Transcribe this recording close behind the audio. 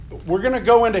we're going to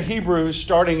go into Hebrews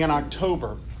starting in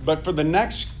October. But for the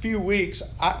next few weeks,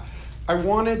 I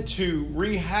wanted to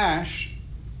rehash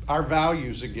our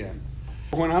values again.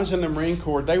 When I was in the Marine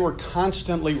Corps, they were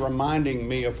constantly reminding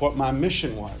me of what my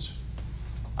mission was.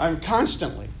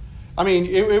 Constantly. I mean,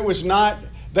 it was not,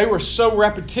 they were so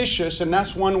repetitious, and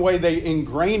that's one way they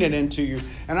ingrain it into you.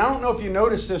 And I don't know if you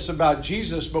notice this about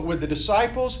Jesus, but with the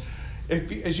disciples,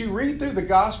 as you read through the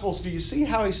Gospels, do you see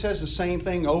how he says the same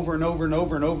thing over and over and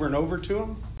over and over and over to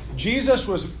them? Jesus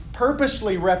was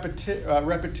purposely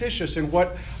repetitious in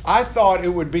what I thought it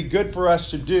would be good for us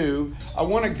to do. I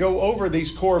want to go over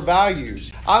these core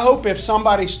values. I hope if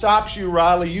somebody stops you,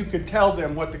 Riley, you could tell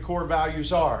them what the core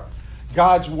values are.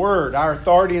 God's Word, our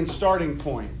authority and starting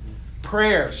point.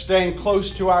 Prayer, staying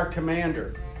close to our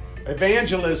commander.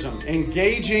 Evangelism,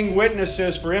 engaging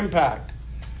witnesses for impact.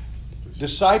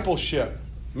 Discipleship,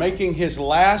 making his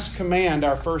last command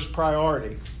our first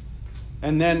priority.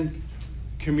 And then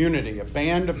community, a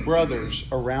band of brothers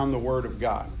around the Word of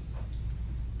God.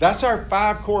 That's our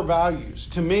 5 core values.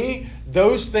 To me,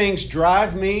 those things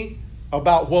drive me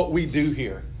about what we do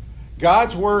here.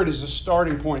 God's Word is a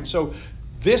starting point. So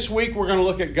this week we're going to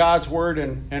look at God's Word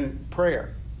and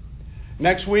prayer.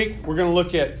 Next week we're going to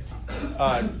look at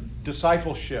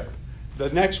discipleship.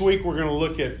 The next week we're going to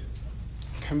look at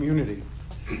community.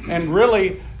 And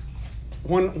really,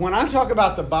 when I talk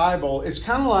about the Bible, it's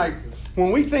kind of like,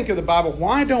 when we think of the Bible,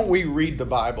 why don't we read the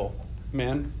Bible,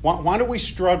 men? Why do we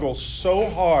struggle so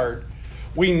hard?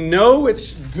 We know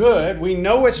it's good. We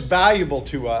know it's valuable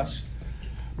to us.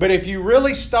 But if you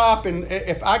really stop, and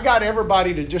if I got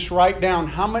everybody to just write down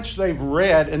how much they've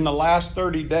read in the last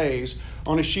 30 days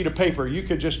on a sheet of paper, you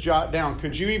could just jot down.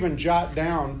 Could you even jot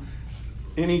down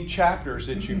any chapters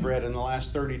that you've read in the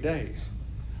last 30 days?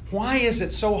 Why is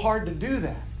it so hard to do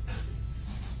that?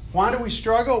 Why do we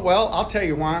struggle? Well, I'll tell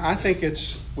you why.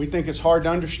 We think it's hard to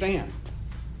understand.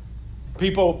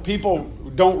 People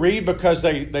don't read because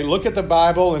they look at the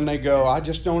Bible and they go, I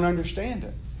just don't understand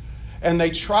it. And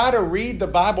they try to read the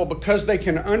Bible because they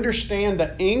can understand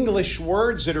the English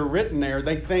words that are written there.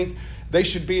 They think they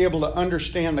should be able to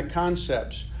understand the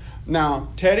concepts. Now,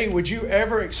 Teddy, would you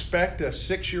ever expect a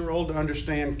 6-year-old to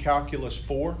understand Calculus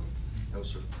 4? No,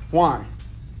 sir. Why?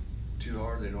 Too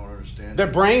hard, they don't understand. Their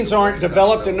brains aren't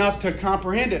developed enough to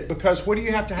comprehend it, because what do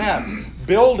you have to have?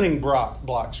 Building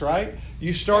blocks, right?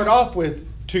 You start off with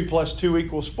 2 +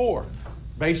 2 = 4.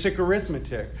 Basic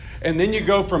arithmetic. And then you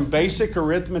go from basic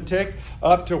arithmetic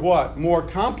up to what? More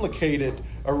complicated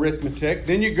arithmetic.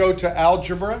 Then you go to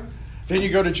algebra. Then you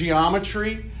go to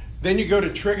geometry. Then you go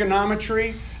to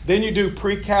trigonometry. Then you do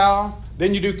pre-cal.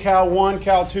 Then you do Cal 1,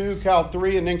 Cal 2, Cal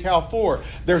 3, and then Cal 4.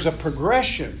 There's a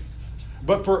progression.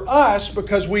 But for us,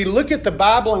 because we look at the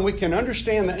Bible and we can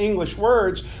understand the English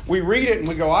words, we read it and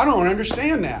we go, I don't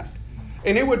understand that.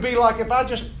 And it would be like if I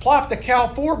just plopped a Cal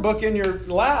 4 book in your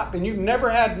lap and you've never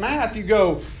had math, you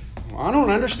go, well, I don't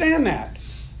understand that.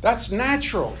 That's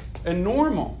natural and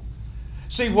normal.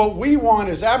 See, what we want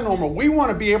is abnormal. We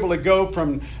want to be able to go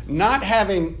from not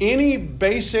having any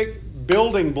basic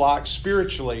building blocks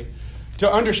spiritually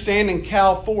to understanding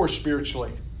Cal 4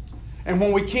 spiritually. And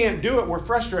when we can't do it, we're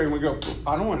frustrated. We go,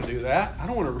 I don't want to do that. I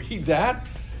don't want to read that.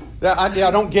 I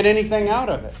don't get anything out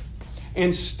of it.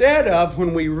 Instead of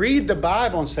when we read the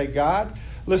Bible and say, God,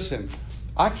 listen,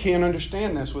 I can't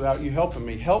understand this without you helping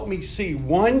me. Help me see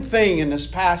one thing in this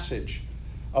passage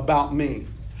about me.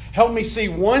 Help me see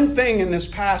one thing in this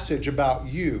passage about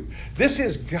you. This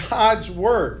is God's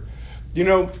Word. You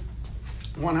know,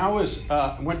 when I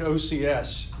went to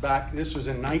OCS back, this was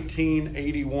in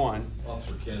 1981.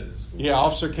 Officer Candidate School. Yeah,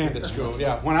 Officer Candidate School.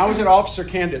 Yeah, when I was at Officer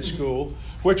Candidate School,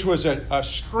 which was a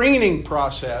screening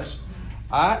process,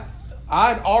 I'd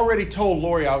already told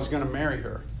Lori I was going to marry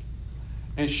her.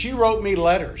 And she wrote me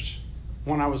letters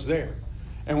when I was there.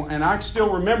 And I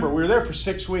still remember, we were there for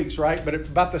 6 weeks, right? But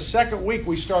about the second week,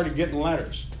 we started getting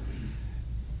letters.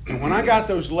 And when I got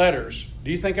those letters,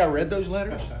 do you think I read those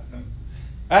letters?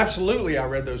 Absolutely, I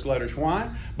read those letters. Why?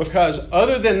 Because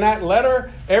other than that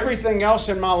letter, everything else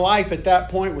in my life at that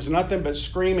point was nothing but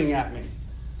screaming at me.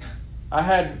 I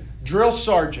had drill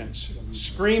sergeants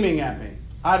screaming at me.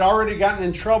 I'd already gotten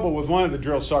in trouble with one of the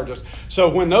drill sergeants. So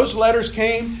when those letters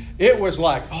came, it was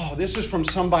like, oh, this is from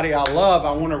somebody I love.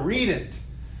 I want to read it.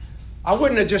 I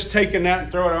wouldn't have just taken that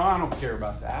and thrown it, oh, I don't care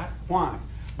about that. Why?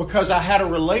 Because I had a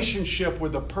relationship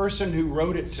with the person who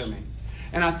wrote it to me.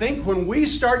 And I think when we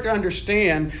start to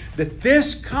understand that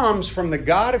this comes from the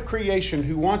God of creation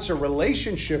who wants a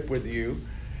relationship with you,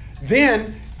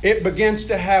 then it begins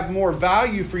to have more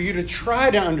value for you to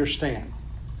try to understand.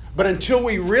 But until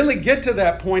we really get to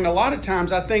that point, a lot of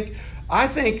times I think I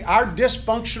think our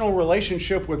dysfunctional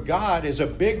relationship with God is a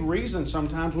big reason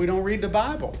sometimes we don't read the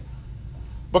Bible.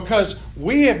 Because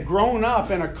we have grown up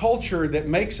in a culture that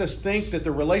makes us think that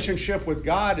the relationship with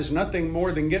God is nothing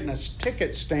more than getting a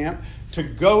ticket stamp to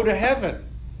go to heaven.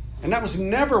 And that was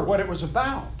never what it was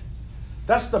about.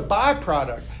 That's the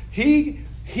byproduct.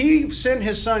 He sent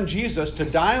his son Jesus to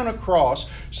die on a cross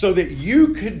so that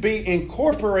you could be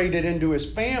incorporated into his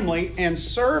family and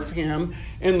serve him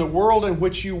in the world in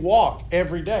which you walk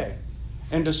every day.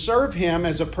 And to serve him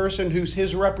as a person who's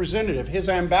his representative, his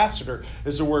ambassador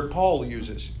is the word Paul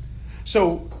uses.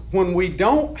 So when we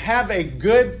don't have a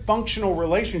good functional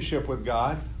relationship with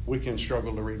God, we can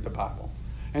struggle to read the Bible.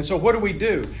 And so what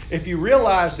do? If you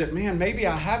realize that, man, maybe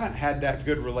I haven't had that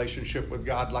good relationship with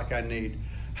God like I need,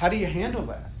 how do you handle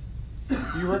that?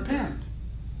 You repent.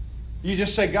 You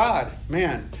just say, God,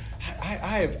 man,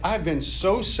 I've been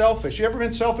so selfish. You ever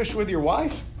been selfish with your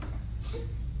wife?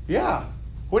 Yeah.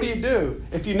 What do?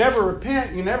 If you never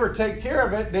repent, you never take care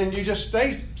of it, then you just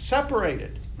stay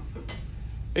separated.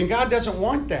 And God doesn't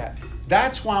want that.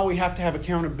 That's why we have to have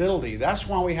accountability. That's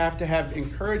why we have to have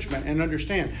encouragement and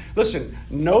understand. Listen,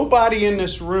 nobody in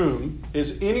this room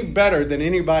is any better than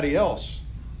anybody else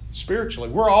spiritually.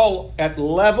 We're all at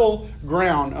level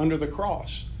ground under the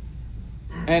cross.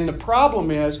 And the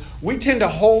problem is we tend to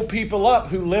hold people up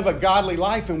who live a godly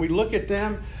life, and we look at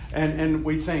them and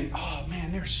we think, oh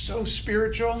man, they're so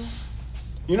spiritual.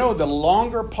 You know, the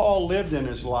longer Paul lived in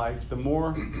his life, the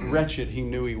more wretched he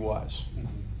knew he was.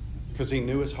 Because he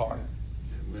knew his heart.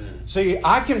 Amen. See,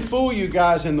 I can fool you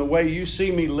guys in the way you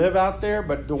see me live out there,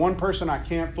 but the one person I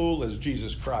can't fool is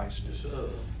Jesus Christ.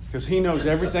 Because he knows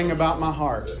everything about my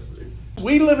heart.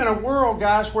 We live in a world,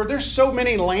 guys, where there's so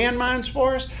many landmines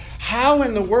for us. How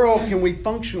in the world can we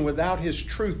function without his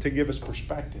truth to give us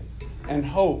perspective and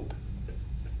hope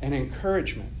and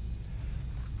encouragement?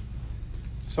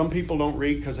 Some people don't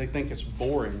read because they think it's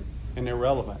boring and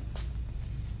irrelevant.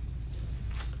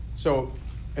 So,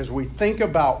 as we think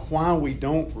about why we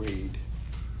don't read,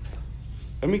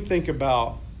 let me think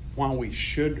about why we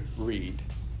should read.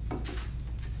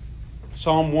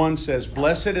 Psalm 1 says,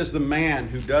 "Blessed is the man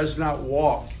who does not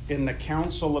walk in the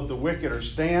counsel of the wicked, or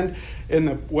stand in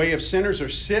the way of sinners, or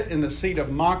sit in the seat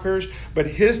of mockers, but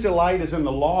his delight is in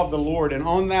the law of the Lord, and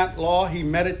on that law he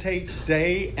meditates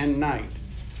day and night."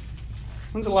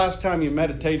 When's the last time you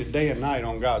meditated day and night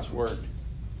on God's word?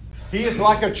 He is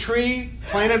like a tree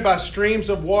planted by streams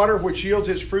of water, which yields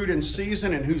its fruit in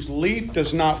season, and whose leaf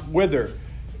does not wither.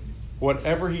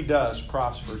 Whatever he does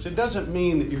prospers. It doesn't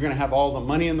mean that you're going to have all the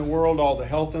money in the world, all the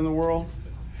health in the world.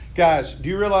 Guys, do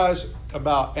you realize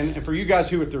and for you guys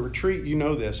who are at the retreat, you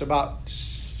know this, about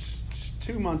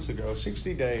 2 months ago,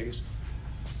 60 days,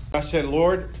 I said,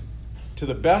 Lord, to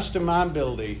the best of my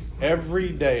ability, every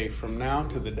day from now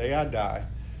to the day I die,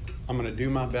 I'm going to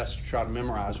do my best to try to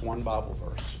memorize one Bible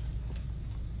verse.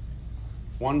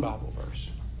 One Bible verse.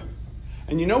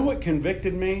 And you know what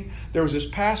convicted me? There was this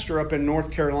pastor up in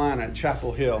North Carolina at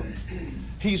Chapel Hill.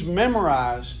 He's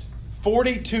memorized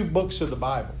 42 books of the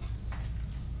Bible.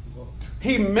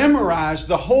 He memorized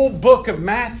the whole book of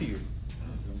Matthew.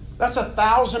 That's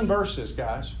 1,000 verses,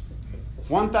 guys.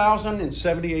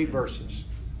 1,078 verses.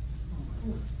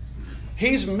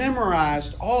 He's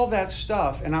memorized all that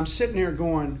stuff, and I'm sitting here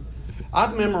going,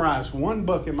 I've memorized one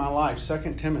book in my life,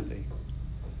 2 Timothy.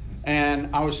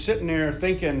 And I was sitting there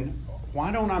thinking,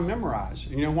 why don't I memorize?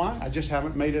 You know why? I just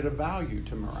haven't made it a value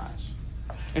to memorize.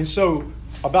 And so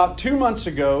about 2 months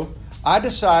ago, I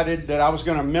decided that I was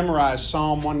going to memorize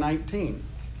Psalm 119.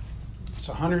 It's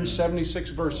 176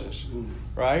 verses,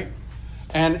 right?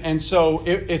 And so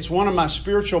it's one of my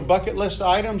spiritual bucket list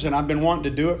items, and I've been wanting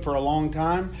to do it for a long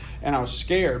time. And I was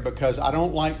scared because I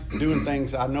don't like doing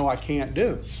things I know I can't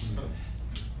do.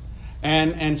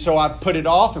 And so I put it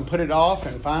off,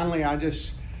 and finally I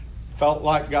just felt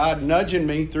like God nudging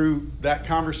me through that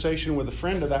conversation with a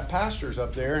friend of that pastor's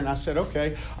up there, and I said,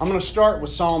 okay, I'm going to start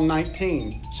with Psalm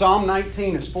 19. Psalm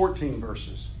 19 is 14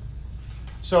 verses.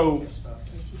 So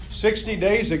 60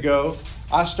 days ago,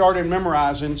 I started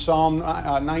memorizing Psalm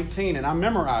 19, and I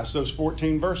memorized those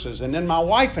 14 verses. And then my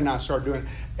wife and I started doing it.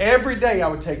 Every day I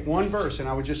would take one verse, and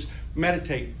I would just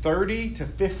meditate 30 to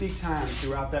 50 times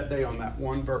throughout that day on that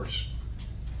one verse.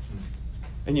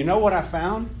 And you know what I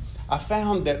found? I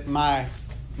found that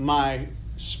my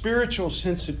spiritual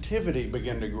sensitivity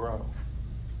began to grow.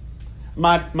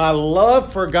 My love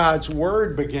for God's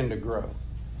Word began to grow.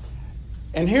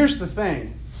 And here's the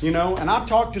thing, and I've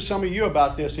talked to some of you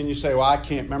about this, and you say, well, I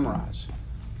can't memorize.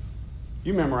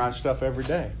 You memorize stuff every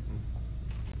day.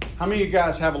 How many of you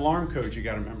guys have alarm codes you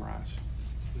got to memorize?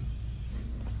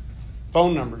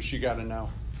 Phone numbers you got to know.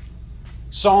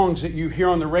 songs that you hear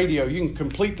on the radio, you can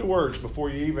complete the words before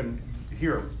you even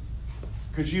hear them,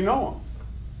 because you know them.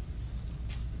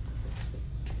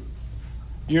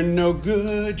 You're no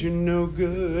good, you're no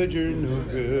good, you're no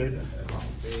good.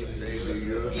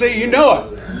 See, you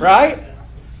know it, right?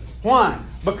 Why?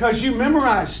 Because you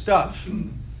memorize stuff.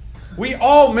 We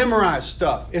all memorize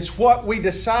stuff. It's what we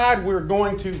decide we're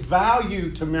going to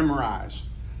value to memorize.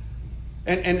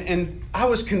 And I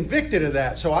was convicted of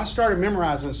that, so I started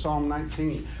memorizing Psalm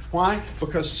 19. Why?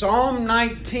 Because Psalm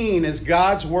 19 is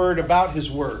God's word about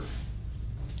His word.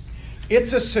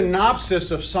 It's a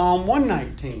synopsis of Psalm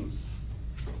 119.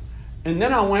 And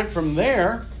then I went from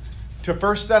there to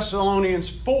 1 Thessalonians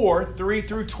 4, 3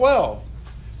 through 12.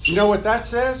 You know what that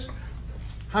says?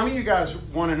 How many of you guys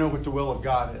want to know what the will of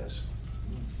God is?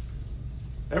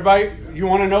 Everybody, you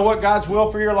want to know what God's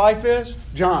will for your life is?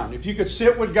 John, if you could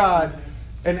sit with God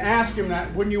and ask Him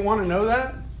that, wouldn't you want to know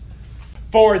that?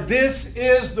 For this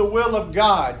is the will of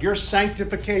God, your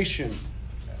sanctification,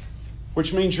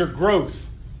 which means your growth.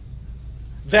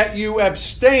 That you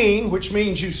abstain, which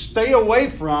means you stay away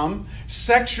from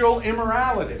sexual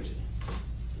immorality.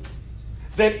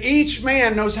 That each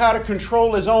man knows how to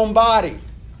control his own body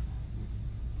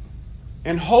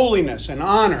in holiness and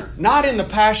honor, not in the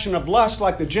passion of lust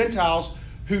like the Gentiles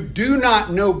who do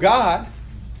not know God.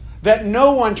 That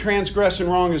no one transgress and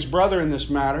wrong his brother in this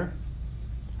matter,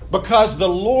 because the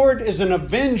Lord is an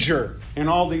avenger in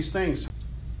all these things,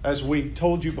 as we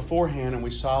told you beforehand and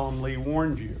we solemnly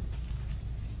warned you.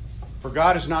 For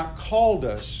God has not called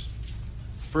us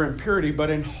for impurity, but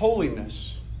in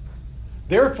holiness.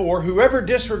 Therefore, whoever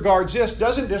disregards this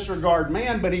doesn't disregard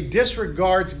man, but he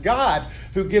disregards God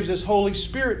who gives His Holy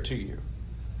Spirit to you.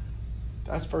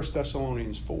 That's 1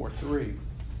 Thessalonians 4, 3.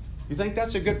 You think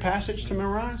that's a good passage to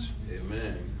memorize?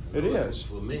 Amen. It is.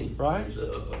 For me. Right?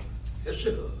 Yes,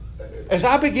 sir. As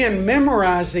I began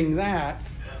memorizing that,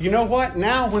 you know what?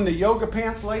 Now when the yoga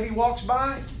pants lady walks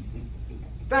by,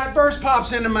 that verse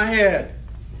pops into my head.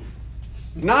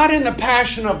 Not in the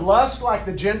passion of lust like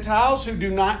the Gentiles who do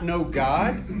not know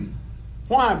God.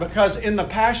 Why? Because in the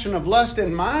passion of lust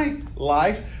in my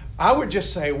life, I would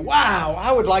just say, wow,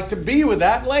 I would like to be with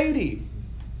that lady.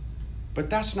 But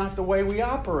that's not the way we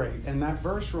operate. And that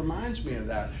verse reminds me of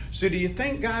that. So do you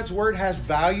think God's Word has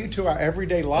value to our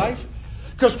everyday life?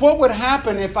 Because what would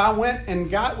happen if I went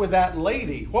and got with that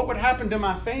lady? What would happen to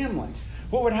my family?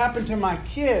 What would happen to my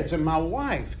kids and my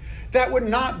wife? That would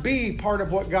not be part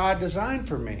of what God designed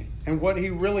for me and what He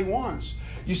really wants.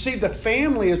 You see, the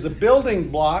family is the building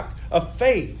block of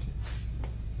faith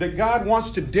that God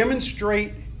wants to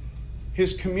demonstrate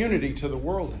His community to the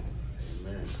world in.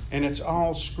 Amen. And it's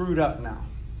all screwed up now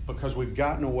because we've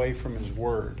gotten away from His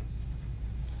Word.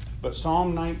 But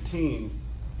Psalm 19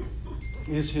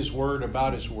 is His Word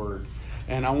about His Word.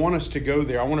 And I want us to go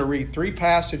there. I want to read 3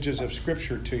 passages of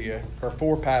Scripture to you, or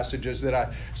 4 passages that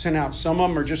I sent out. Some of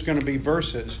them are just going to be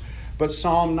verses. But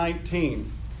Psalm 19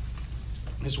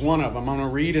 is one of them. I'm going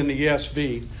to read in the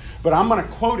ESV. But I'm going to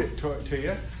quote it to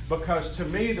you because to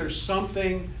me there's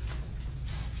something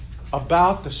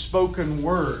about the spoken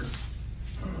word.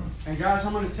 And guys,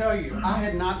 I'm going to tell you, I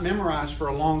had not memorized for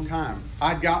a long time.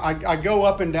 I go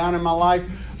up and down in my life,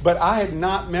 but I had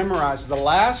not memorized. The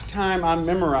last time I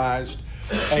memorized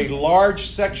a large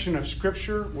section of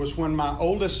Scripture was when my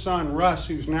oldest son, Russ,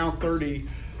 who's now 30,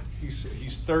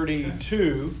 he's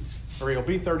 32, or he'll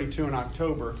be 32 in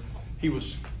October. He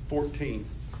was 14.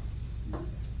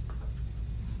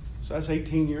 So that's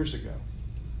 18 years ago.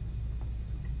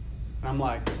 And I'm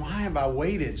like, why have I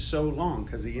waited so long?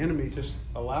 Because the enemy just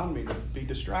allowed me to be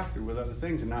distracted with other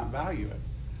things and not value it.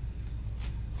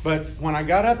 But when I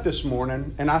got up this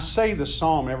morning, and I say the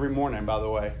psalm every morning, by the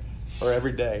way, or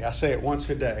every day. I say it once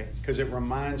a day because it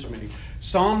reminds me.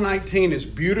 Psalm 19 is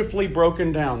beautifully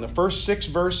broken down. The first 6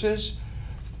 verses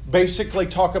basically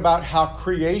talk about how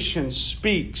creation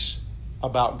speaks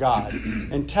about God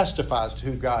and testifies to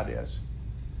who God is.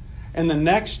 And the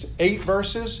next 8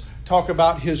 verses talk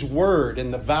about His Word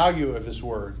and the value of His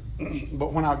Word.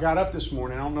 But when I got up this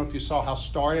morning, I don't know if you saw how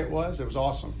starry it was. It was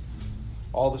awesome.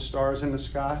 All the stars in the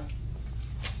sky.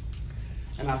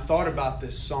 And I thought about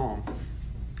this psalm.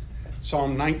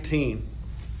 Psalm 19.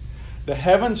 The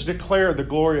heavens declare the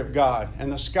glory of God,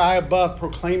 and the sky above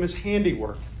proclaim His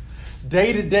handiwork.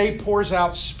 Day to day pours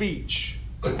out speech,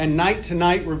 and night to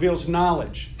night reveals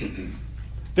knowledge.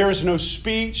 There is no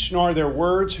speech, nor are there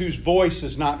words whose voice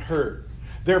is not heard.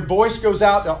 Their voice goes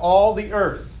out to all the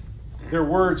earth, their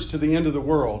words to the end of the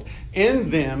world. In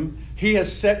them He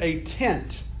has set a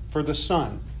tent for the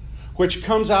sun, which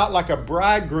comes out like a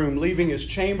bridegroom leaving his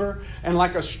chamber, and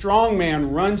like a strong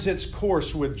man runs its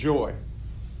course with joy.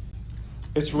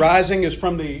 Its rising is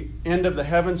from the end of the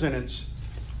heavens and its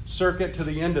circuit to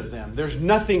the end of them. There's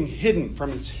nothing hidden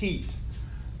from its heat.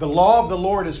 The law of the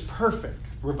Lord is perfect,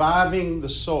 reviving the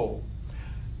soul.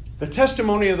 The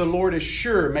testimony of the Lord is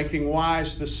sure, making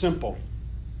wise the simple.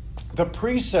 The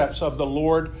precepts of the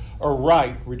Lord are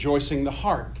right, rejoicing the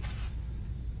heart.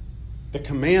 The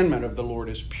commandment of the Lord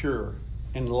is pure,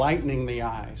 enlightening the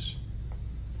eyes.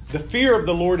 The fear of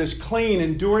the Lord is clean,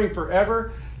 enduring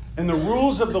forever, and the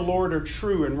rules of the Lord are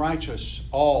true and righteous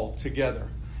altogether.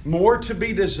 More to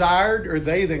be desired are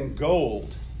they than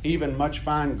gold, even much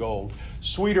fine gold,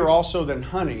 sweeter also than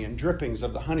honey and drippings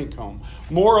of the honeycomb.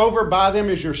 Moreover, by them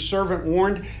is your servant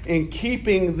warned. In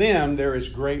keeping them there is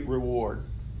great reward.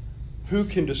 Who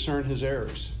can discern his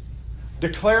errors?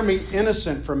 Declare me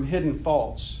innocent from hidden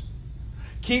faults.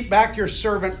 Keep back your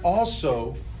servant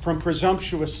also from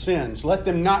presumptuous sins. Let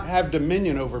them not have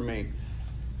dominion over me.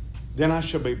 Then I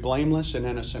shall be blameless and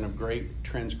innocent of great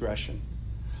transgression.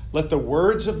 Let the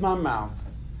words of my mouth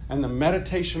and the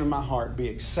meditation of my heart be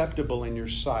acceptable in your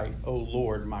sight, O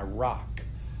Lord, my rock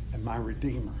and my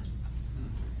redeemer.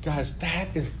 Guys,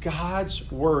 that is God's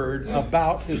word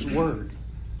about his word.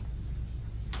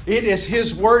 It is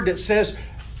his word that says,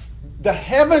 the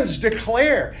heavens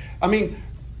declare. I mean,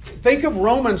 think of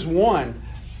Romans 1.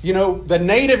 You know, the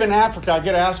native in Africa, I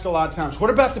get asked a lot of times, what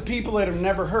about the people that have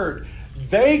never heard?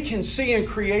 They can see in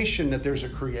creation that there's a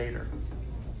creator.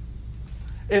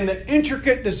 In the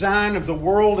intricate design of the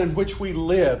world in which we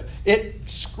live, it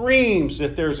screams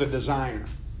that there's a designer.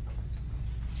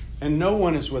 And no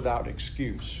one is without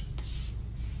excuse.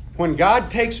 When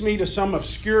God takes me to some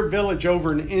obscure village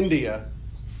over in India,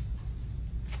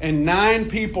 and 9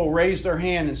 people raise their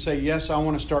hand and say, yes, I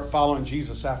want to start following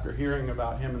Jesus after hearing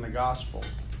about him in the gospel,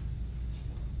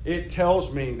 it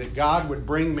tells me that God would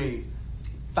bring me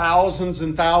thousands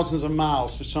and thousands of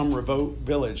miles to some remote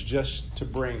village just to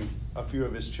bring a few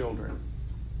of his children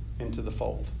into the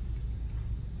fold.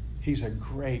 He's a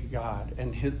great God,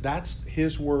 and that's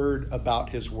his word about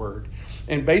his word.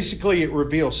 And basically it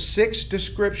reveals 6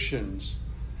 descriptions.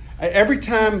 Every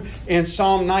time in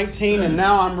Psalm 19, and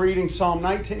now I'm reading Psalm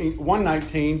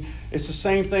 119, it's the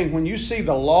same thing. When you see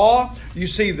the law, you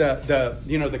see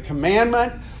the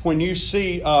commandment, when you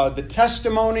see the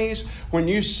testimonies, when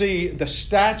you see the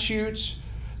statutes,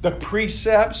 the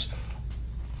precepts,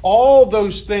 all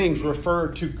those things refer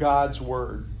to God's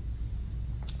word.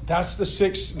 That's the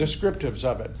 6 descriptives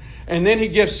of it. And then he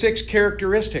gives 6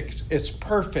 characteristics. It's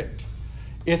perfect.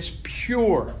 It's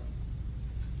pure.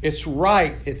 It's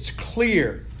right. It's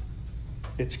clear.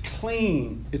 It's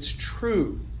clean. It's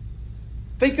true.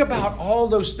 Think about all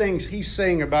those things he's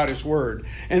saying about his word.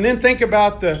 And then think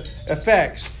about the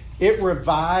effects. It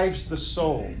revives the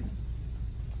soul.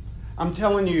 I'm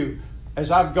telling you, as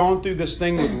I've gone through this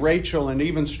thing with Rachel and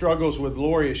even struggles with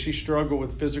Lori as she struggled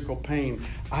with physical pain,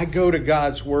 I go to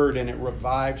God's word and it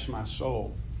revives my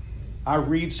soul. I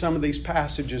read some of these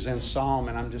passages in Psalm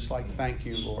and I'm just like, thank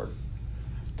you, Lord.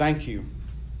 Thank you.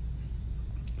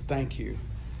 Thank you.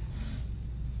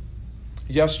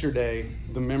 Yesterday,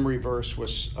 the memory verse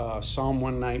was Psalm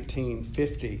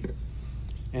 119:50.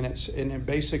 And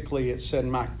basically it said,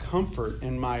 my comfort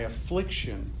in my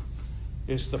affliction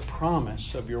is the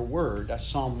promise of your word. That's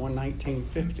Psalm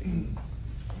 119:50.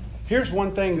 Here's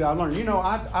one thing that I learned. You know,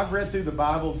 I've read through the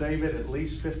Bible, David, at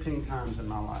least 15 times in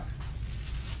my life.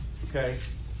 Okay?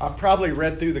 I've probably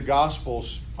read through the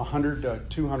Gospels 100 to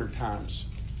 200 times.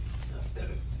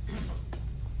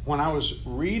 When I was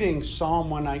reading Psalm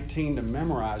 119 to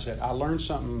memorize it, I learned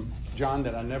something, John,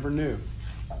 that I never knew.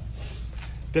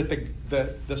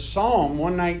 That the Psalm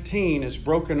 119 is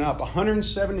broken up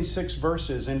 176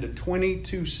 verses into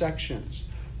 22 sections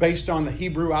based on the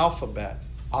Hebrew alphabet.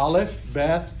 Aleph,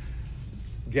 Beth,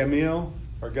 Gamil,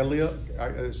 or Galil,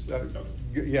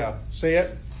 say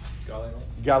it.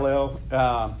 Galil,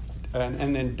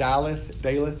 and then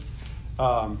Daleth.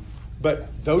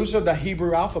 But those are the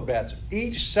Hebrew alphabets.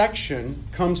 Each section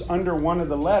comes under one of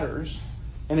the letters,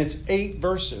 and it's 8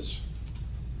 verses.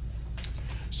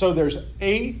 So there's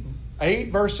 8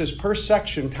 verses per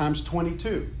section times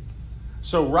 22.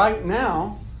 So right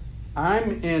now,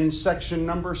 I'm in section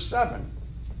number 7.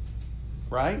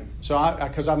 Right? So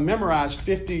because I memorized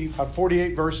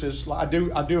 48 verses. I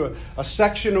do a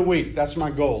section a week. That's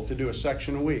my goal, to do a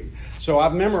section a week. So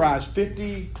I've memorized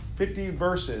 50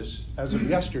 verses as of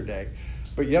yesterday.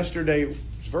 But yesterday's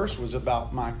verse was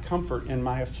about my comfort in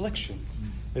my affliction.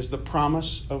 Is the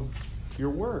promise of your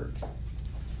word.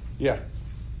 Yeah.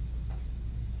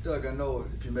 Doug, I know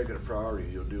if you make it a priority,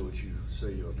 you'll do what you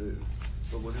say you'll do.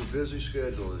 But with a busy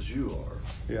schedule as you are,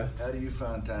 yeah, how do you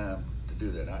find time to do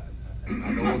that? I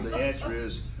know the answer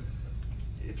is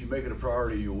if you make it a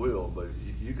priority, you will, but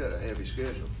you got a heavy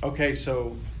schedule. Okay,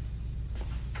 so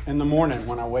in the morning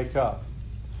when I wake up,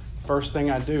 first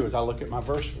thing I do is I look at my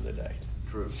verse for the day.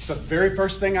 True. So the very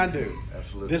first thing I do.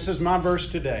 Absolutely. This is my verse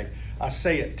today. I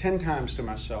say it 10 times to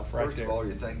myself right First there. of all,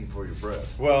 you're thanking for your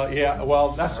breath. Well, yeah, well,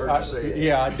 that's, I heard you say it.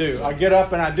 yeah, I do. I get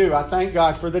up and I do. I thank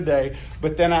God for the day,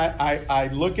 but then I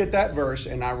look at that verse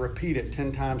and I repeat it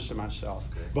 10 times to myself.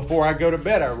 Okay. Before I go to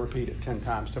bed, I repeat it 10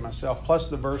 times to myself, plus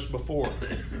the verse before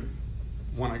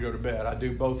when I go to bed. I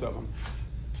do both of them.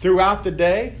 Throughout the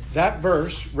day, that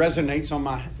verse resonates on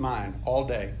my mind all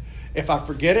day. If I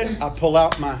forget it, I pull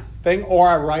out my thing or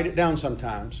I write it down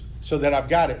sometimes so that I've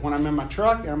got it. When I'm in my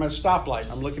truck and I'm at a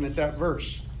stoplight, I'm looking at that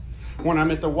verse. When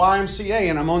I'm at the YMCA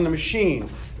and I'm on the machine,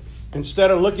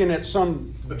 instead of looking at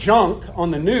some junk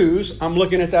on the news, I'm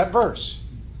looking at that verse.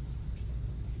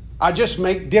 I just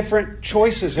make different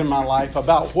choices in my life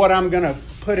about what I'm going to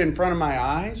put in front of my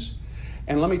eyes.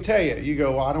 And let me tell you, you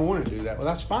go, well, I don't want to do that. Well,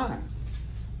 that's fine.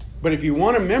 But if you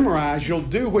want to memorize, you'll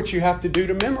do what you have to do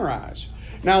to memorize.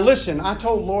 Now listen, I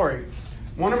told Lori,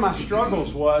 one of my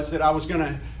struggles was that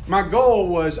my goal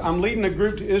was I'm leading a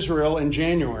group to Israel in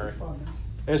January.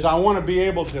 As I want to be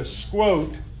able to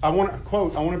I want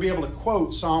to be able to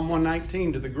quote Psalm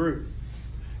 119 to the group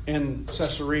in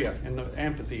Caesarea, in the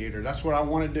amphitheater. That's what I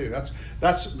want to do.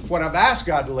 That's what I've asked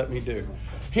God to let me do.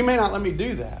 He may not let me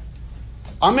do that.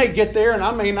 I may get there and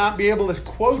I may not be able to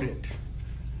quote it.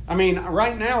 I mean,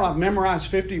 right now I've memorized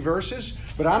 50 verses,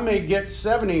 but I may get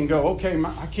 70 and go, okay,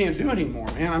 I can't do anymore,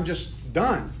 man. I'm just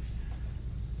done.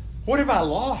 What have I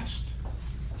lost?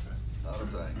 Not a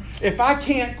thing. If I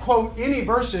can't quote any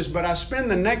verses, but I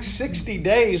spend the next 60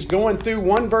 days going through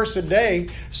one verse a day,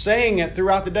 saying it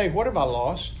throughout the day, what have I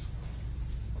lost?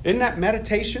 Isn't that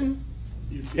meditation?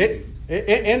 Am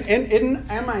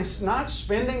I not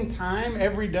spending time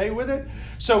every day with it?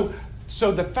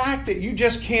 So the fact that you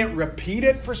just can't repeat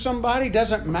it for somebody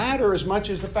doesn't matter as much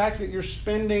as the fact that you're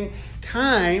spending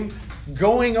time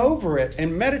going over it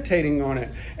and meditating on it.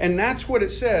 And that's what it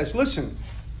says. Listen,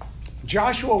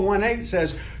 Joshua 1:8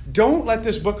 says, don't let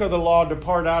this book of the law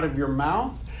depart out of your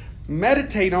mouth.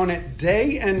 Meditate on it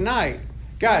day and night.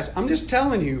 Guys, I'm just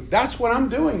telling you, that's what I'm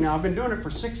doing now. I've been doing it for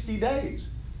 60 days.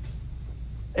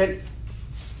 And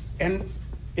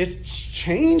it's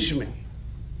changed me.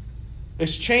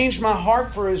 It's changed my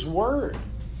heart for His Word.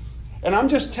 And I'm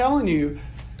just telling you,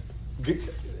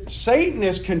 Satan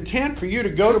is content for you to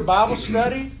go to Bible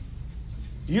study,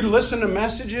 you listen to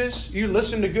messages, you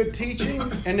listen to good teaching,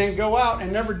 and then go out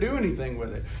and never do anything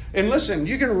with it. And listen,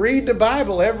 you can read the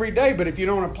Bible every day, but if you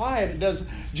don't apply it, it does.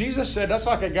 Jesus said that's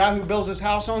like a guy who builds his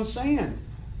house on sand.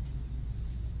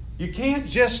 You can't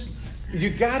just, you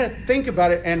got to think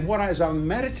about it. And as I'm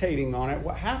meditating on it,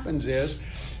 what happens is,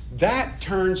 that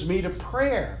turns me to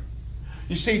prayer.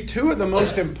 You see, two of the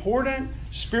most important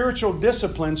spiritual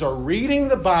disciplines are reading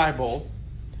the Bible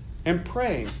and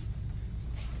praying.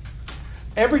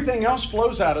 Everything else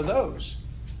flows out of those.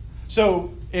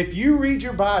 So if you read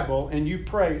your Bible and you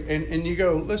pray and you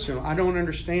go, listen, I don't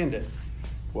understand it.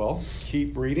 Well,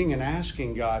 keep reading and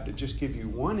asking God to just give you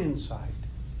one insight.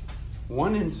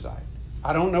 One insight.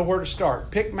 I don't know where to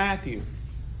start. Pick Matthew.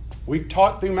 We've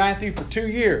taught through Matthew for 2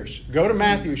 years. Go to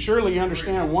Matthew. Surely you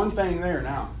understand one thing there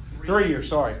now. 3 years,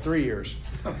 sorry, 3 years.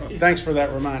 Thanks for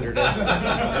that reminder, Dave.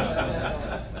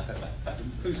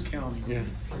 Who's counting? Yeah.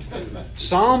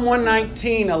 Psalm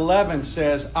 119:11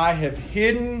 says, I have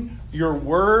hidden your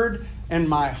word in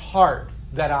my heart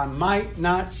that I might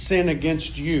not sin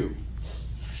against you.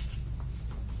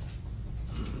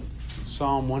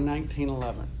 Psalm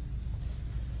 119:11.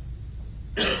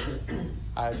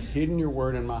 I've hidden your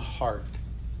word in my heart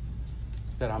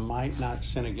that I might not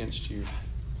sin against you.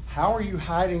 How are you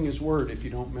hiding His word if you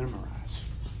don't memorize?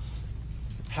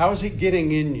 How is it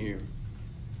getting in you?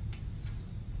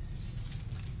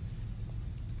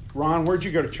 Ron, where'd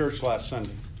you go to church last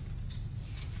Sunday?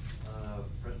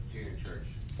 Presbyterian Church.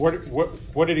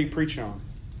 What did he preach on?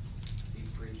 He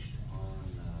preached on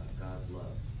God's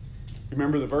love. You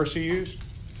remember the verse he used?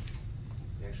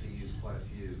 He actually used quite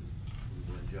a few.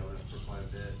 He went Jonah for quite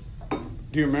a bit.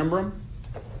 Do you remember them?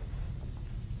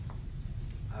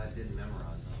 I didn't memorize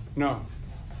them. No.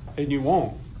 And you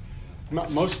won't.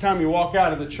 Most of the time you walk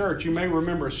out of the church, you may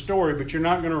remember a story, but you're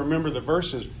not going to remember the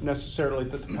verses necessarily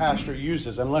that the pastor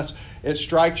uses unless it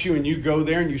strikes you and you go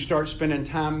there and you start spending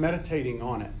time meditating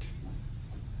on it.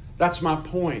 That's my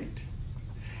point,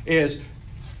 is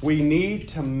we need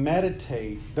to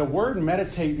meditate. The word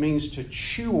meditate means to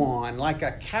chew on, like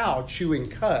a cow chewing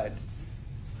cud.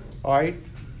 All right?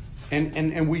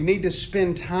 And we need to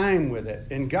spend time with it.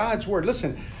 And God's Word.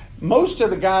 Listen, most of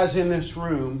the guys in this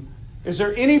room Is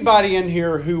there anybody in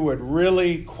here who would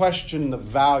really question the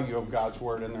value of God's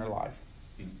Word in their life?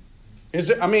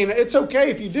 I mean, it's okay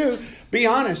if you do. Be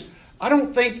honest. I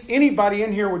don't think anybody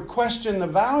in here would question the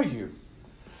value.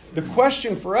 The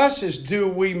question for us is, do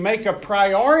we make a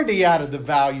priority out of the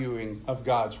valuing of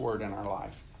God's Word in our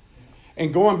life?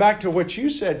 And going back to what you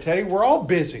said, Teddy, we're all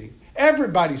busy.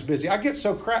 Everybody's busy. I get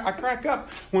so I crack up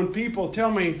when people tell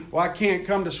me, well, I can't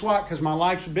come to SWAT because my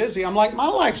life's busy. I'm like, my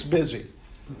life's busy.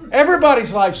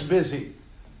 Everybody's life's busy.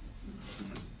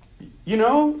 You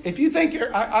know, if you think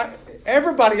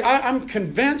I'm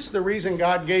convinced the reason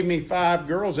God gave me 5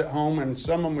 girls at home and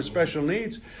some of them with special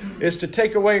needs is to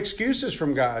take away excuses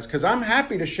from guys. Because I'm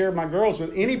happy to share my girls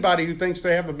with anybody who thinks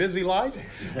they have a busy life.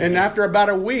 And after about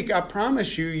a week, I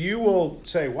promise you, you will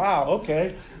say, wow,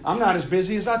 okay, I'm not as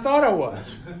busy as I thought I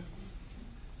was.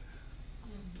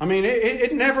 I mean,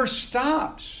 it never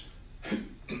stops.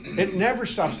 It never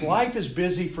stops. Life is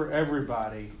busy for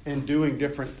everybody and doing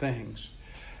different things.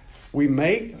 We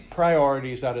make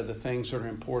priorities out of the things that are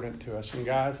important to us. And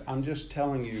guys, I'm just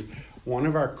telling you, one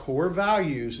of our core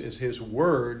values is His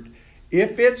Word.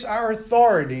 If it's our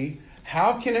authority,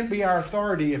 how can it be our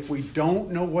authority if we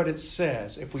don't know what it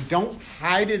says? If we don't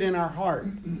hide it in our heart?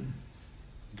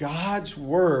 God's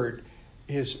Word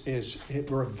it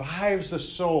revives the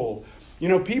soul. You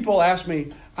know, people ask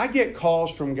me, I get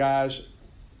calls from guys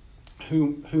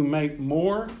who make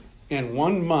more in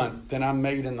 1 month than I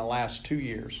made in the last 2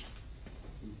 years.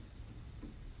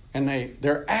 And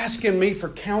they're asking me for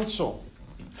counsel,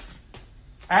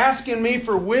 asking me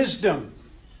for wisdom.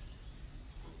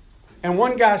 And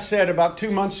one guy said about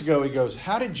 2 months ago, he goes,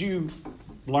 how did you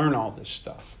learn all this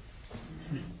stuff?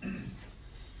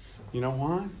 You know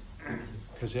why?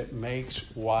 Because it makes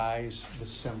wise the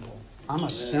simple. I'm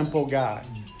a simple guy.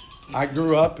 I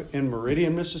grew up in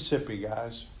Meridian, Mississippi,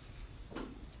 guys,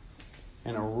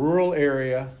 in a rural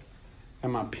area,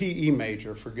 and my PE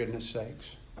major, for goodness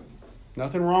sakes.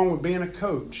 Nothing wrong with being a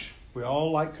coach. We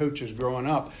all like coaches growing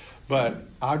up. But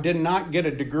I did not get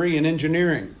a degree in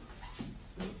engineering.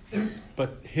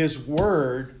 But His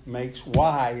Word makes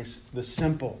wise the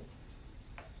simple.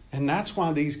 And that's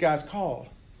why these guys call.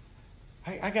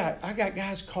 I got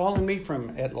guys calling me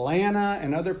from Atlanta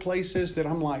and other places that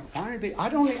I'm like, why are they? I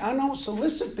don't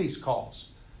solicit these calls.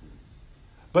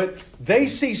 But they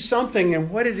see something, and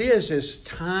what it is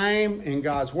time in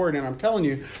God's Word. And I'm telling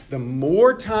you, the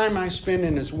more time I spend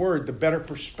in His Word, the better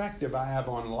perspective I have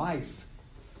on life.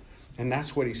 And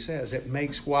that's what He says. It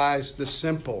makes wise the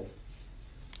simple.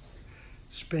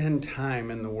 Spend time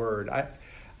in the Word.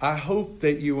 I hope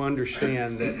that you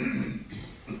understand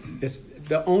that it's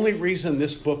the only reason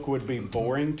this book would be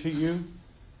boring to you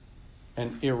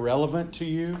and irrelevant to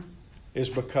you is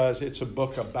because it's a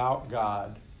book about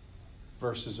God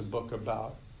versus a book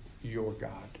about your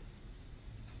God.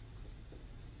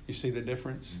 You see the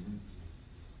difference? Mm-hmm.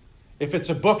 If it's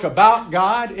a book about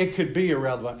God, it could be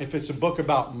irrelevant. If it's a book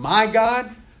about my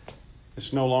God,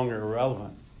 it's no longer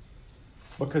irrelevant.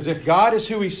 Because if God is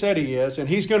who He said He is, and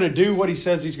He's going to do what He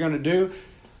says He's going to do,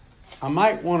 I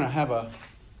might want to have a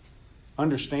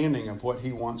understanding of what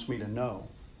He wants me to know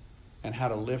and how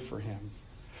to live for Him.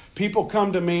 People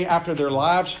come to me after their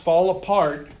lives fall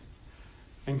apart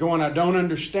and going, I don't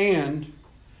understand.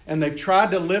 And they've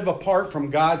tried to live apart from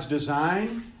God's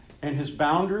design and His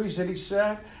boundaries that He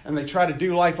set. And they try to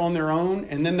do life on their own.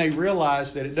 And then they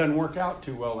realize that it doesn't work out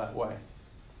too well that way.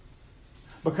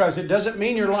 Because it doesn't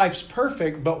mean your life's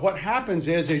perfect. But what happens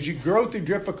is, as you grow through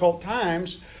difficult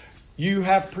times, you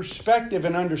have perspective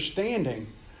and understanding.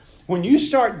 When you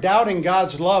start doubting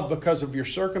God's love because of your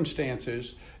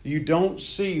circumstances, you don't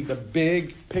see the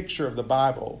big picture of the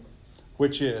Bible,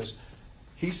 which is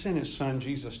He sent His Son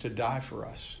Jesus to die for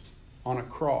us on a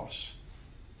cross.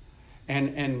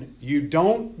 And you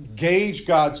don't gauge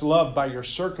God's love by your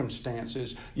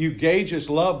circumstances. You gauge His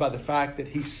love by the fact that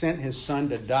He sent His Son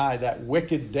to die that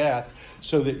wicked death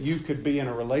so that you could be in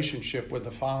a relationship with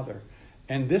the Father.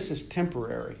 And this is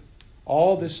temporary.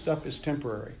 All this stuff is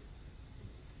temporary.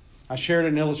 I shared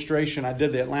an illustration. I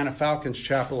did the Atlanta Falcons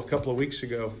chapel a couple of weeks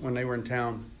ago when they were in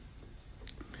town.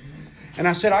 And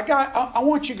I said, I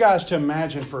want you guys to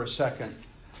imagine for a second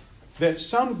that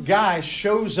some guy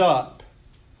shows up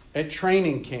at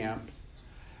training camp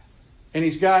and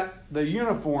he's got the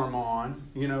uniform on,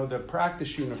 you know, the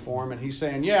practice uniform, and he's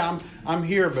saying, yeah, I'm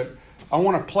here, but I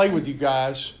want to play with you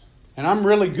guys, and I'm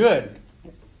really good.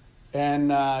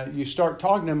 And you start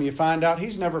talking to him, you find out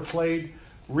he's never played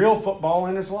real football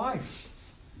in his life.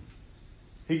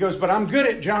 He goes, but I'm good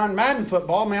at John Madden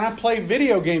football. Man, I play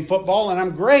video game football, and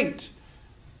I'm great.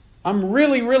 I'm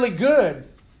really, really good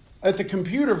at the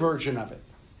computer version of it.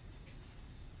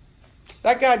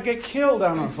 that guy'd get killed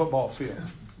out on a football field.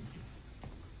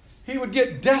 He would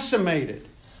get decimated.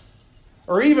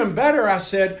 Or even better, I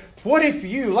said, what if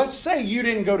let's say you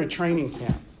didn't go to training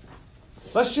camp.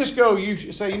 Let's just go,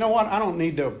 you say, you know what, I don't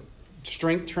need to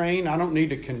strength train, I don't need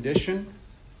to condition.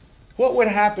 What would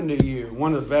happen to you?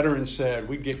 One of the veterans said,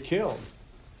 we'd get killed.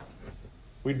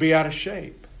 We'd be out of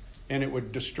shape, and it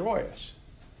would destroy us.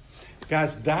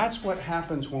 Guys, that's what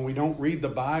happens when we don't read the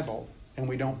Bible and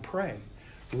we don't pray.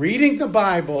 Reading the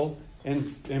Bible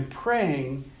and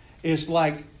praying is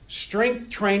like strength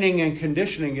training and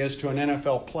conditioning is to an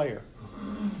NFL player.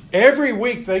 Every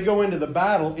week they go into the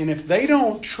battle, and if they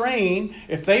don't train,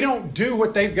 if they don't do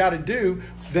what they've got to do,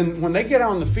 then when they get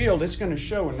on the field, it's going to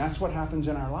show, and that's what happens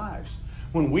in our lives.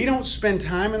 When we don't spend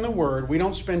time in the Word, we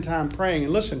don't spend time praying.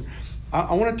 And listen,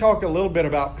 I want to talk a little bit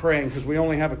about praying because we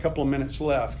only have a couple of minutes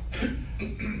left.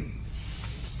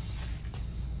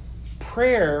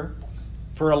 Prayer,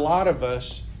 for a lot of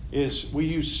us, we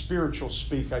use spiritual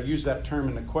speak. I use that term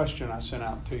in the question I sent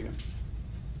out to you.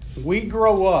 We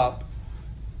grow up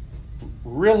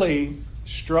really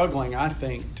struggling, I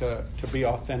think, to be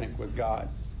authentic with God.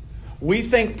 We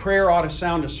think prayer ought to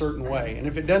sound a certain way. And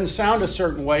if it doesn't sound a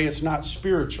certain way, it's not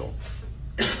spiritual.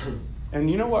 And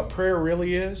you know what prayer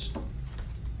really is?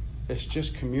 It's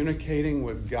just communicating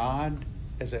with God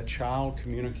as a child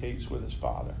communicates with his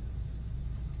father.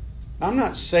 I'm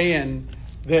not saying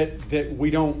that we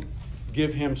don't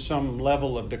give him some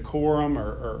level of decorum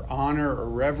or honor or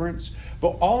reverence.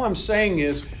 But all I'm saying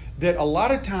is that a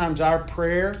lot of times our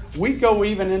prayer, we go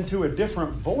even into a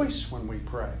different voice when we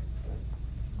pray.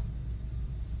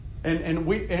 And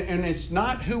it's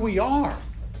not who we are.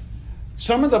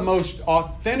 Some of the most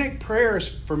authentic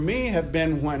prayers for me have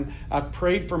been when I've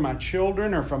prayed for my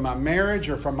children or for my marriage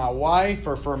or for my wife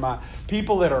or for my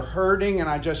people that are hurting, and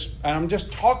I'm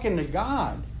just talking to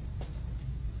God.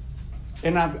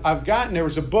 And there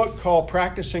was a book called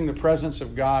Practicing the Presence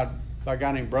of God by a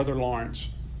guy named Brother Lawrence.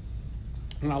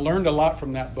 And I learned a lot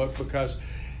from that book because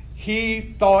he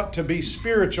thought to be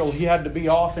spiritual, he had to be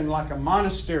off in like a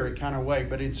monastery kind of way.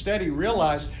 But instead he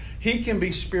realized he can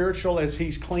be spiritual as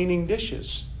he's cleaning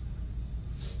dishes.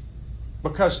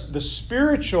 Because the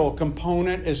spiritual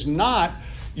component is not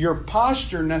your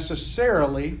posture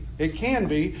necessarily. It can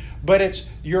be, but it's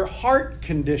your heart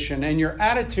condition and your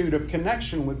attitude of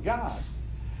connection with God.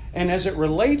 And as it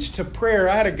relates to prayer,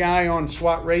 I had a guy on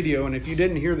SWAT Radio, and if you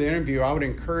didn't hear the interview, I would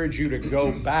encourage you to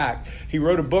go back. He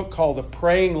wrote a book called The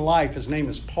Praying Life. His name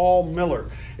is Paul Miller.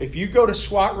 If you go to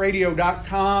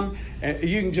swatradio.com,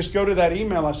 you can just go to that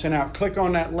email I sent out, click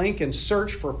on that link and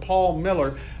search for Paul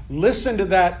Miller. Listen to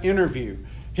that interview.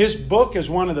 His book is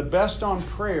one of the best on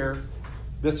prayer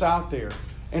that's out there.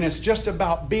 And it's just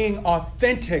about being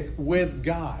authentic with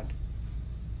God.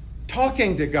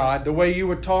 Talking to God the way you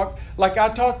would talk, like I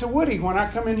talk to Woody when I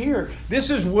come in here. This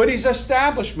is Woody's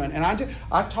establishment. And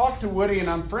I talk to Woody and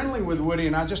I'm friendly with Woody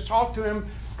and I just talk to him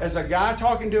as a guy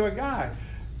talking to a guy.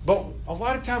 But a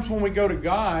lot of times when we go to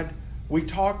God, we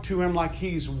talk to him like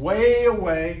he's way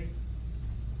away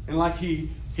and like he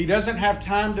doesn't have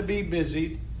time to be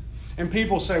busy. And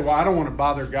people say, well, I don't want to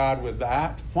bother God with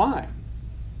that. Why?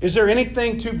 Is there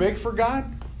anything too big for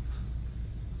God?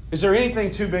 Is there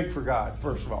anything too big for God,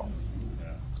 first of all?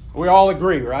 We all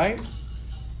agree, right?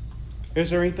 Is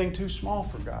there anything too small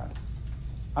for God?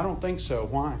 I don't think so.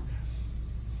 Why?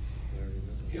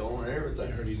 He owns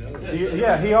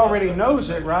everything. He already knows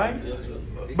it, right?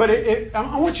 But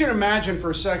I want you to imagine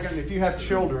for a second, if you have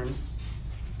children,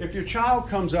 if your child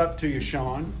comes up to you,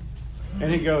 Sean, and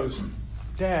he goes,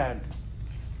 Dad,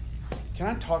 can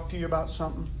I talk to you about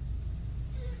something?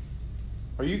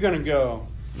 Are you going to go,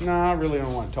 no, I really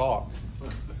don't want to talk?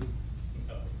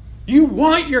 You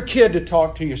want your kid to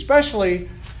talk to you, especially,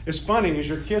 it's funny, as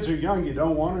your kids are young, you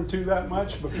don't want them to that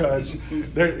much because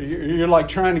you're like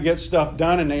trying to get stuff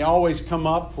done and they always come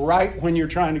up right when you're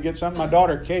trying to get something. My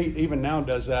daughter Kate even now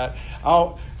does that.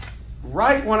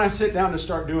 Right when I sit down to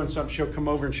start doing something, she'll come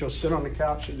over and she'll sit on the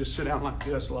couch and just sit down like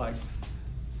this, like,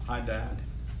 hi, Dad.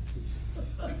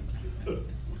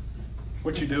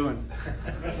 What you doing?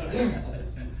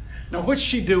 Now, what's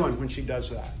she doing when she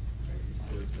does that?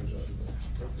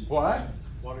 What?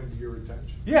 Wanting your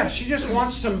attention. Yeah, she just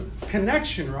wants some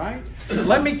connection, right?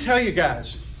 Let me tell you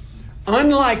guys,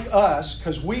 unlike us,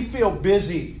 because we feel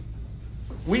busy,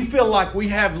 we feel like we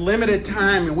have limited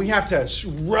time and we have to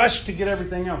rush to get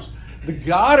everything else. The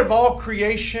God of all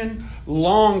creation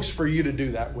longs for you to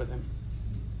do that with Him.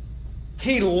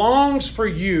 He longs for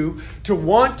you to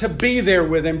want to be there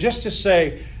with Him, just to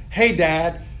say, hey,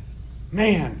 Dad,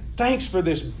 man, thanks for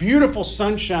this beautiful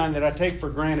sunshine that I take for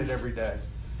granted every day.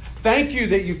 Thank you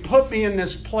that you put me in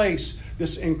this place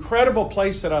this incredible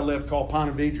place that I live called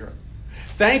Ponte Vedra.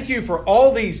 Thank you for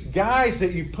all these guys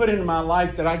that you put into my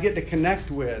life that I get to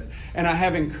connect with and I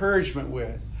have encouragement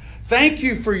with. Thank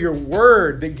you for your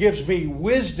word that gives me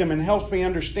wisdom and helps me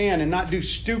understand and not do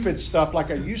stupid stuff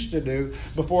like I used to do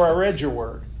before I read your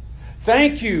word.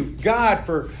 Thank you, God,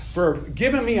 for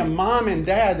giving me a mom and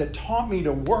dad that taught me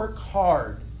to work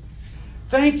hard.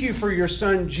 Thank you for your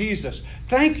son, Jesus.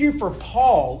 Thank you for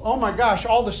Paul. Oh my gosh,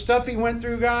 all the stuff he went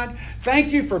through, God.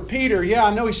 Thank you for Peter. Yeah,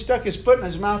 I know he stuck his foot in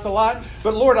his mouth a lot,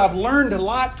 but Lord, I've learned a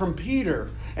lot from Peter.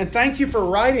 And thank you for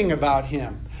writing about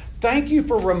him. Thank you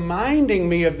for reminding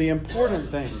me of the important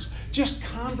things. Just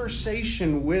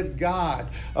conversation with God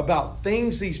about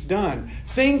things He's done.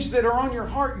 Things that are on your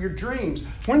heart, your dreams.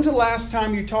 When's the last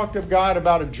time you talked to God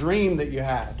about a dream that you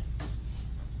had?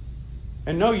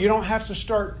 And no, you don't have to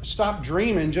stop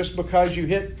dreaming just because you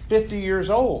hit 50 years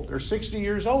old or 60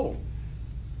 years old.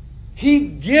 He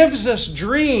gives us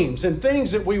dreams and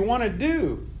things that we want to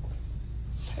do.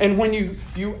 And when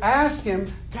you ask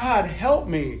Him, God, help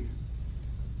me.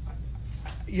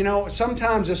 You know,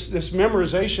 sometimes this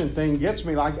memorization thing gets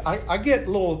me. Like I get a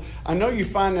little, I know you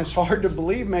find this hard to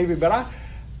believe maybe, but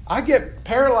I get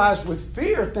paralyzed with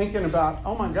fear thinking about,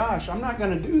 oh my gosh, I'm not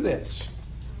going to do this.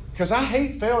 Because I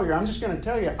hate failure. I'm just going to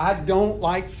tell you, I don't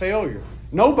like failure.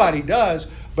 Nobody does,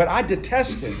 but I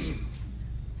detest it.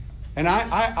 And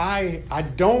I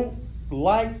don't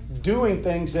like doing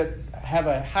things that have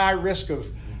a high risk of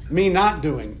me not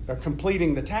doing or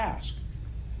completing the task.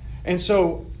 And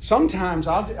so sometimes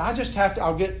I'll get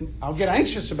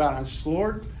anxious about it. I say,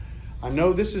 Lord, I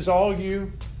know this is all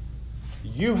you.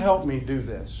 You help me do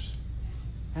this.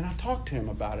 And I talk to Him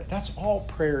about it. That's all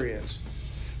prayer is.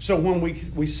 So when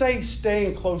we say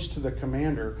staying close to the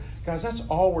commander, guys, that's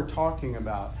all we're talking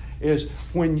about. Is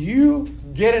when you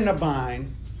get in a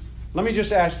bind, let me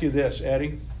just ask you this,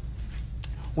 Eddie.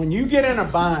 When you get in a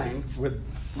bind with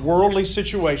worldly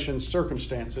situations,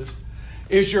 circumstances,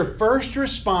 is your first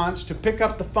response to pick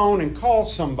up the phone and call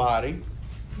somebody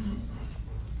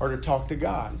or to talk to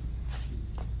God?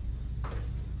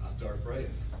 I start praying.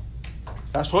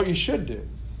 That's what you should do.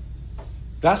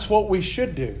 That's what we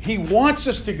should do. He wants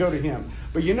us to go to Him.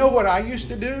 But you know what I used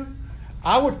to do?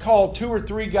 I would call 2 or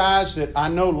 3 guys that I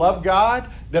know love God,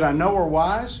 that I know are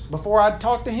wise, before I'd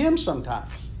talk to Him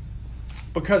sometimes.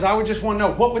 Because I would just want to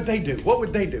know, what would they do? What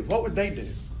would they do? What would they do?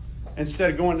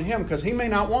 Instead of going to Him, because He may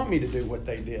not want me to do what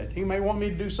they did. He may want me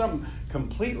to do something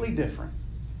completely different.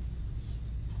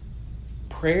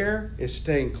 Prayer is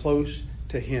staying close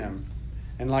to Him.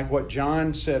 And like what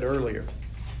John said earlier,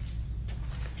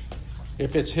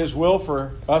 if it's His will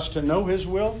for us to know His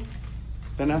will,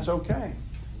 then that's okay.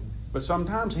 But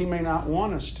sometimes He may not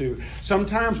want us to.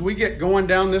 Sometimes we get going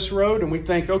down this road and we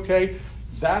think, okay,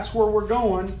 that's where we're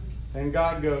going. And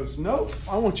God goes, nope,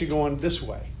 I want you going this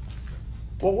way.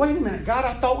 Well, wait a minute, God,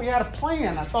 I thought we had a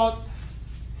plan.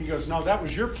 He goes, no, that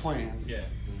was your plan. Yeah.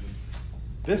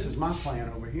 This is my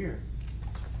plan over here.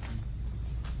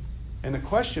 And the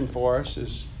question for us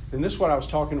is, and this is what I was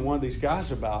talking to one of these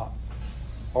guys about,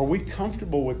 are we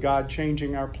comfortable with God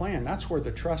changing our plan? That's where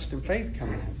the trust and faith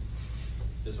come in.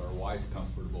 Is our wife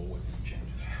comfortable with Him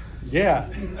changing? Yeah,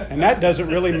 and that doesn't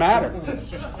really matter,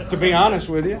 to be honest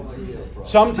with you.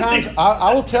 Sometimes,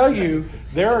 I will tell you,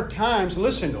 there are times,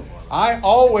 listen, I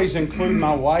always include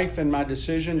my wife in my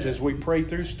decisions as we pray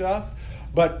through stuff,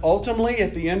 but ultimately,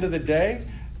 at the end of the day,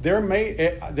 there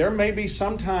may be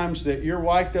sometimes that your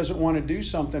wife doesn't want to do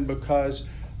something because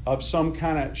of some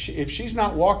kind of, if she's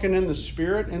not walking in the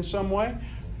Spirit in some way,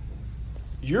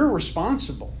 you're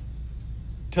responsible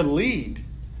to lead.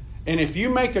 And if you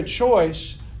make a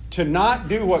choice to not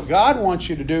do what God wants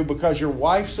you to do because your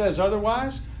wife says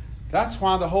otherwise, that's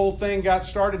why the whole thing got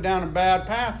started down a bad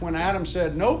path when Adam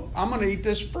said, nope, I'm going to eat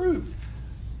this fruit.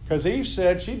 Because Eve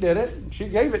said she did it, and she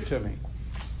gave it to me.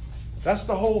 That's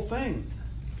the whole thing.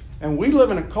 And we live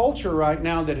in a culture right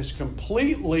now that has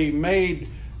completely made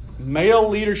male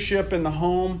leadership in the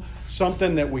home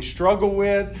something that we struggle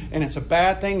with, and it's a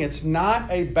bad thing. It's not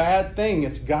a bad thing.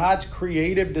 It's God's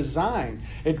creative design.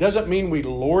 It doesn't mean we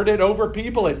lord it over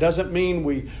people. It doesn't mean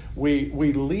we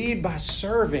lead by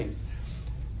serving.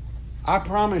 I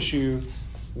promise you,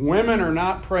 women are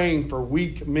not praying for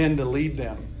weak men to lead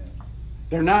them.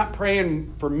 They're not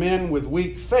praying for men with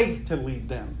weak faith to lead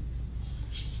them.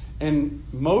 And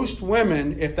most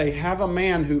women, if they have a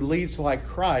man who leads like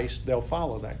Christ, they'll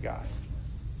follow that guy.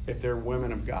 If they're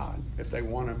women of God, if they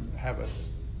want to have a...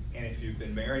 And if you've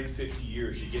been married 50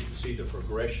 years, you get to see the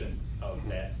progression of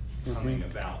that coming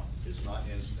about. It's not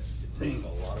instant. It takes a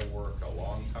lot of work, a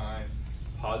long time.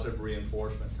 Positive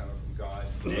reinforcement coming from God,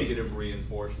 negative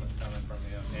reinforcement coming from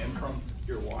Him, and from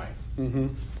your wife. Mm-hmm.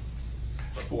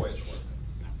 But boy, it's worth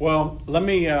it. Well, let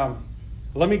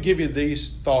me give you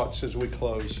these thoughts as we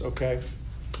close, okay?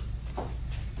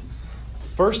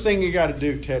 First thing you got to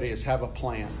do, Teddy, is have a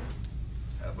plan.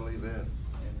 I believe that.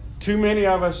 Too many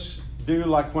of us do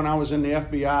like when I was in the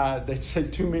FBI, they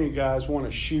said too many guys want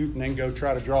to shoot and then go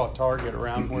try to draw a target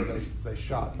around where they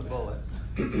shot the bullet.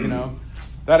 You know,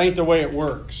 that ain't the way it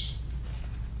works.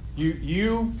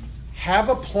 You have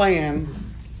a plan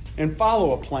and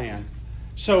follow a plan.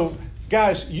 So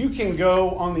guys, you can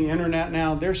go on the internet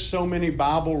now. There's so many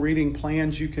Bible reading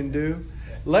plans you can do.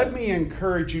 Let me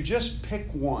encourage you, just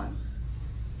pick one.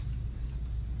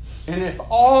 And if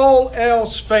all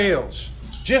else fails,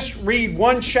 just read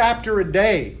one chapter a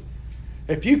day.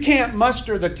 If you can't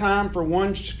muster the time for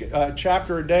one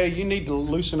chapter a day, you need to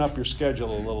loosen up your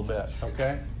schedule a little bit,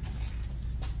 okay?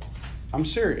 I'm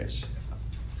serious.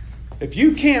 If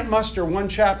you can't muster one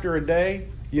chapter a day,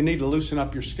 you need to loosen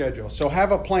up your schedule. So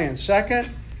have a plan. Second,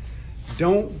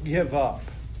 don't give up.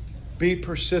 Be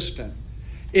persistent.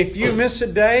 If you miss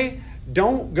a day,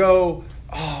 don't go,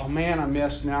 oh man, I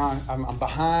missed now. I'm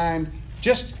behind.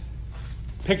 Just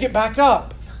pick it back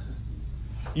up.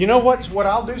 You know what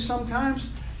I'll do sometimes?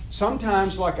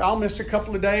 Sometimes, like, I'll miss a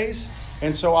couple of days,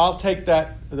 and so I'll take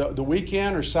that the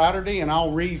weekend or Saturday, and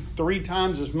I'll read 3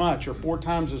 times as much or 4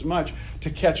 times as much to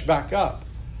catch back up.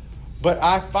 But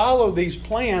I follow these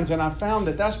plans, and I found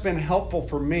that that's been helpful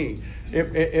for me.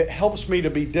 It helps me to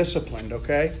be disciplined,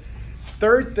 okay?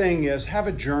 Third thing is have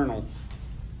a journal.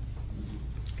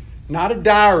 Not a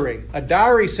diary. A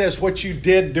diary says what you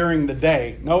did during the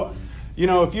day. No, you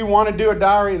know, if you want to do a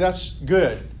diary, that's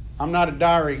good. I'm not a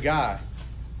diary guy.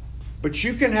 But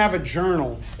you can have a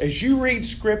journal. As you read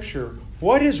Scripture,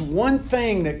 what is one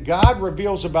thing that God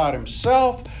reveals about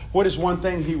Himself? What is one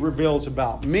thing He reveals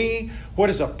about me? What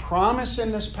is a promise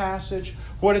in this passage?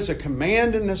 What is a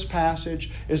command in this passage?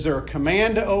 Is there a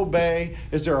command to obey?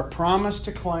 Is there a promise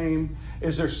to claim?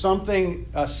 Is there something,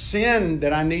 a sin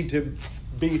that I need to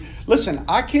be? Listen,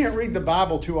 I can't read the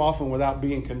Bible too often without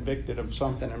being convicted of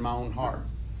something in my own heart.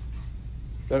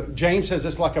 James says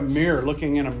it's like a mirror,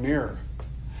 looking in a mirror.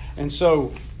 And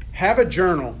so have a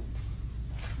journal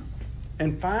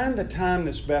and find the time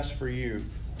that's best for you.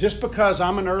 Just because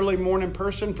I'm an early morning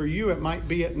person, for you it might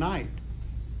be at night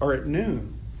or at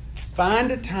noon.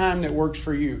 Find a time that works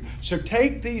for you. So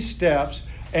take these steps,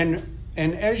 and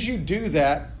as you do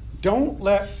that, don't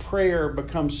let prayer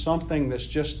become something that's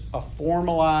just a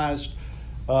formalized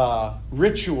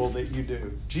ritual that you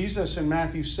do. Jesus in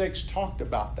Matthew 6 talked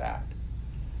about that.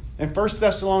 In 1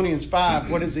 Thessalonians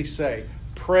 5, what does he say?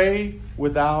 Pray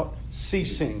without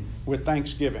ceasing with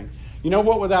thanksgiving. You know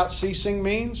what without ceasing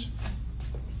means?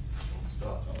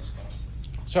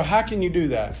 So how can you do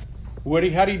that? Woody,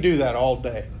 how do you do that all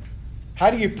day? How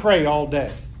do you pray all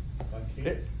day?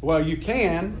 Well, you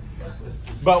can,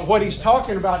 but what he's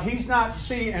talking about, he's not,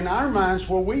 see, in our minds,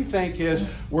 what we think is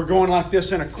we're going like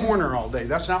this in a corner all day.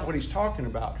 That's not what he's talking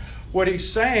about. What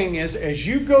he's saying is as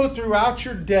you go throughout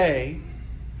your day,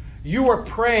 you are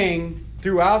praying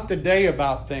throughout the day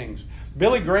about things.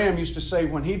 Billy Graham used to say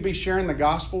when he'd be sharing the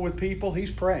gospel with people,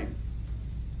 he's praying.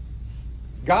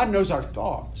 God knows our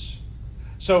thoughts.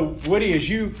 So, Woody, as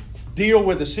you deal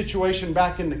with a situation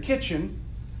back in the kitchen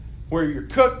where your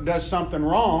cook does something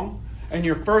wrong, and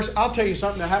I'll tell you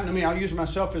something that happened to me. I'll use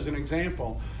myself as an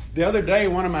example. The other day,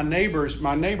 one of my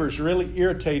neighbors really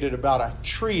irritated about a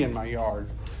tree in my yard.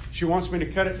 She wants me to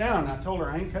cut it down. I told her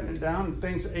I ain't cutting it down. The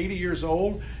thing's 80 years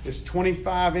old. It's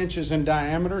 25 inches in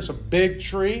diameter. It's a big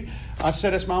tree. I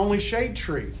said it's my only shade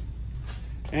tree.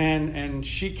 And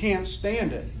she can't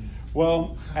stand it.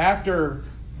 Well, after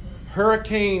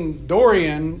Hurricane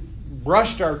Dorian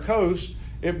brushed our coast,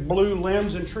 it blew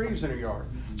limbs and trees in her yard.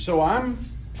 So I'm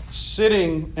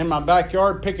sitting in my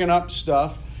backyard picking up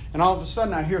stuff, and all of a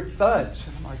sudden I hear thuds.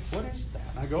 And I'm like, what is that?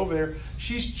 And I go over there.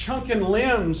 She's chunking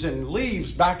limbs and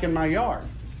leaves back in my yard.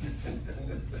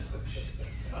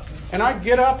 And I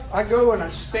get up, I go and I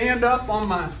stand up on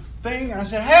my thing, and I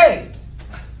said,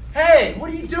 hey,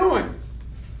 what are you doing?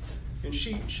 And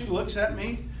she looks at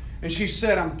me, and she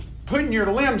said, I'm putting your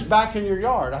limbs back in your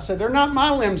yard. I said, they're not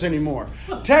my limbs anymore.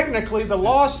 Technically, the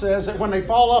law says that when they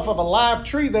fall off of a live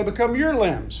tree, they become your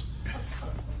limbs.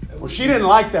 Well, she didn't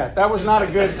like that. That was not a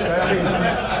good...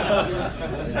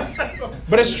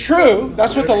 but it's true.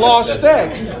 That's what the law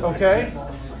states, okay?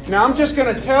 Now, I'm just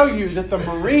going to tell you that the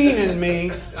Marine in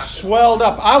me swelled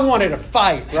up. I wanted to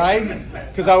fight, right?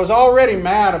 Because I was already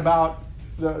mad about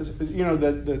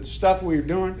the stuff we were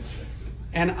doing.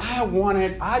 And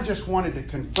I just wanted to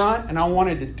confront, and I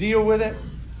wanted to deal with it.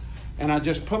 And I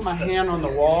just put my hand on the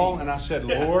wall, and I said,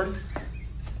 Lord,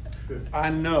 I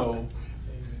know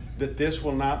that this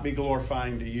will not be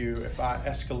glorifying to you if I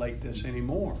escalate this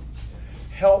anymore.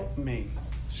 Help me,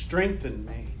 strengthen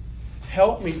me,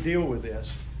 help me deal with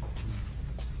this.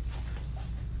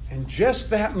 And just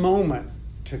that moment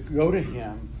to go to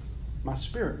him, my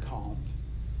spirit calmed.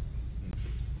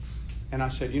 And I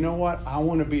said, you know what? I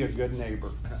want to be a good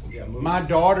neighbor. My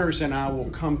daughters and I will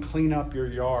come clean up your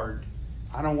yard.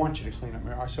 I don't want you to clean up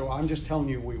my yard. So I'm just telling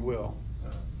you we will.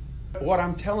 What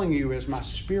I'm telling you is my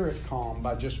spirit calmed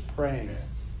by just praying.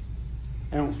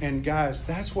 And guys,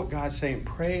 that's what God's saying.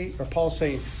 Pray, or Paul's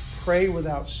saying, pray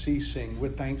without ceasing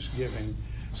with thanksgiving.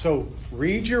 So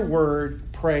read your word,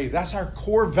 pray. That's our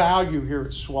core value here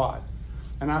at SWAT.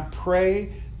 And I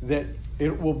pray that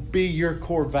it will be your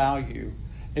core value.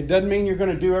 It doesn't mean you're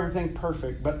going to do everything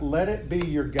perfect, but let it be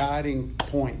your guiding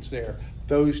points there.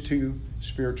 Those two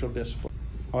spiritual disciplines.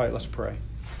 All right, let's pray.